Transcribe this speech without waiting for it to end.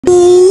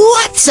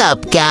What's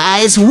up,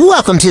 guys?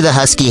 Welcome to the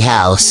Husky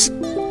House.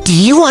 Do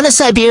you want a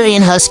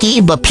Siberian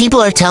Husky, but people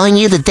are telling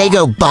you that they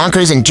go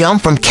bonkers and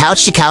jump from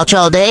couch to couch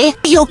all day?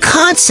 You'll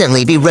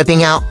constantly be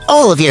ripping out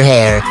all of your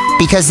hair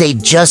because they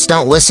just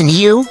don't listen to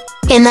you?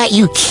 And that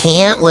you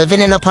can't live in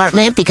an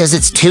apartment because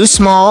it's too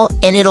small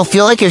and it'll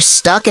feel like you're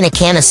stuck in a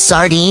can of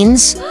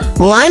sardines?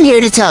 Well, I'm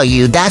here to tell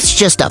you that's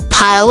just a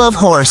pile of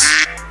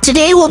horse.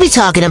 Today we'll be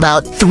talking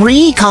about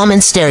 3 common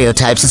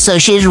stereotypes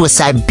associated with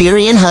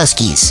Siberian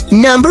Huskies.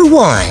 Number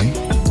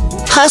 1.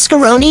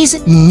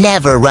 Huscaronis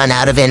never run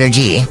out of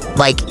energy.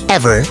 Like,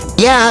 ever.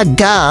 Yeah,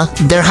 duh,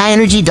 they're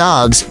high-energy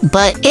dogs,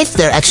 but if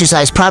they're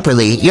exercised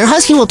properly, your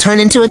husky will turn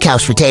into a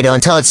couch potato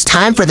until it's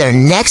time for their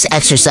next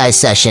exercise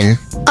session.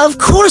 Of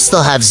course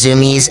they'll have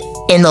zoomies,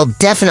 and they'll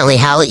definitely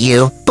howl at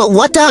you, but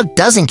what dog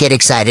doesn't get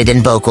excited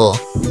and vocal?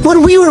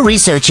 When we were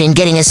researching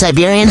getting a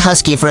Siberian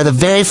Husky for the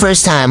very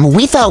first time,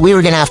 we thought we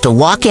were gonna have to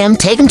walk him,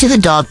 take him to the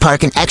dog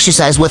park, and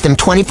exercise with him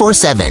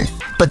 24/7.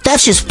 But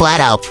that's just flat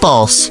out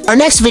false. Our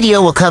next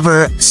video will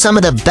cover some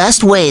of the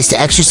best ways to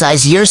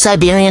exercise your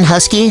Siberian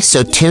Husky,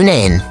 so tune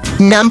in.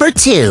 Number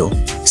 2.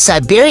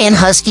 Siberian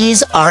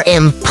Huskies are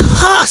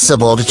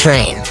impossible to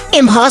train.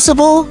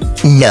 Impossible?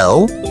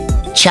 No.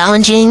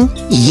 Challenging?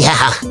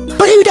 Yeah.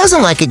 But who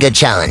doesn't like a good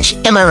challenge?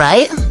 Am I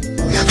right?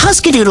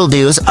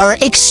 Husky-doodle-doos are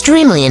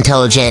extremely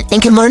intelligent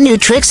and can learn new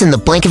tricks in the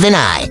blink of an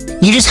eye.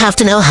 You just have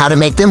to know how to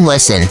make them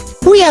listen.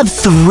 We have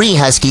 3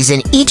 Huskies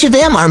and each of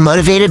them are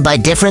motivated by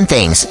different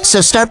things,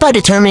 so start by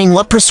determining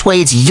what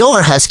persuades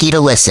your Husky to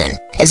listen.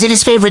 Is it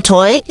his favorite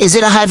toy? Is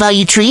it a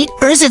high-value treat?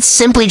 Or is it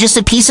simply just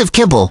a piece of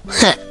kibble?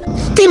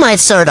 They might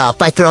start off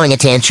by throwing a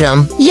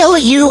tantrum, yell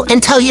at you,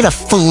 and tell you to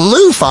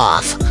floof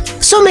off.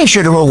 So make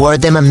sure to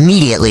reward them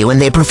immediately when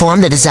they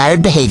perform the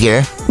desired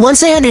behavior. Once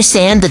they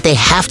understand that they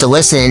have to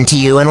listen to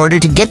you in order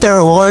to get their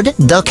reward,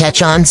 they'll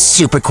catch on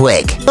super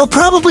quick. They'll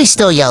probably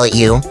still yell at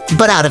you,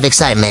 but out of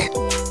excitement.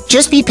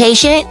 Just be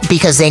patient,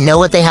 because they know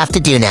what they have to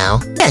do now.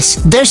 Yes,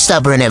 they're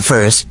stubborn at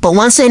first, but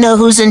once they know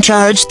who's in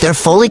charge, they're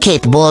fully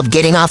capable of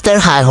getting off their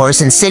high horse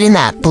and sitting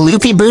that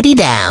bloopy booty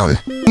down.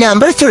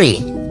 Number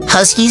 3.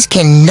 Huskies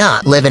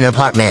cannot live in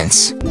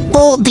apartments.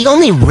 Well, the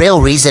only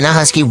real reason a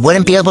Husky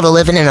wouldn't be able to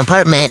live in an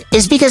apartment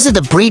is because of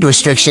the breed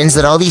restrictions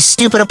that all these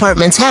stupid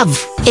apartments have.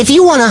 If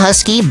you want a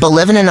Husky but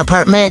live in an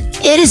apartment,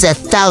 it is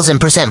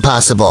 1,000%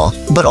 possible.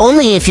 But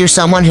only if you're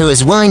someone who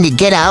is willing to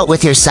get out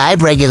with your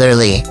side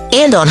regularly,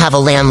 and don't have a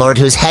landlord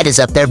whose head is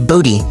up their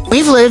booty.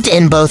 We've lived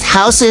in both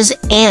houses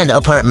and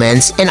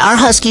apartments, and our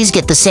Huskies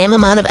get the same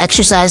amount of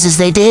exercise as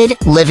they did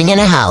living in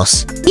a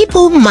house.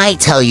 People might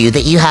tell you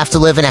that you have to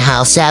live in a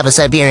house to have a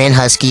Siberian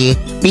Husky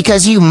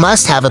because you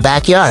must have a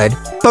backyard.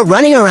 But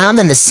running around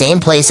in the same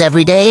place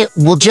every day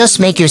will just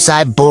make your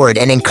side bored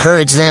and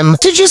encourage them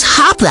to just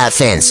hop that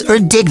fence or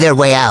dig their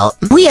way out.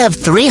 We have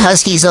 3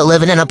 Huskies that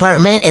live in an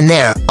apartment and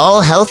they're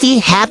all healthy,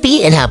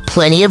 happy, and have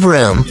plenty of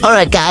room.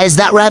 Alright guys,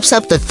 that wraps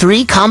up the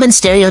 3 common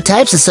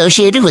stereotypes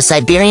associated with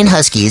Siberian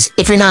Huskies.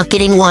 If you're not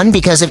getting one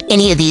because of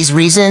any of these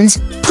reasons,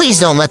 please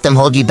don't let them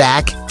hold you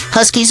back.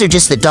 Huskies are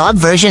just the dog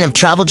version of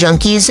travel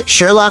junkies,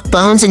 Sherlock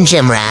Bones, and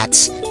gym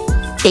rats.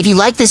 If you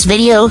like this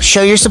video,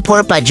 show your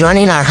support by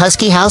joining our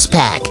Husky House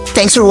Pack.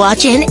 Thanks for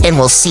watching, and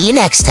we'll see you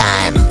next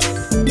time.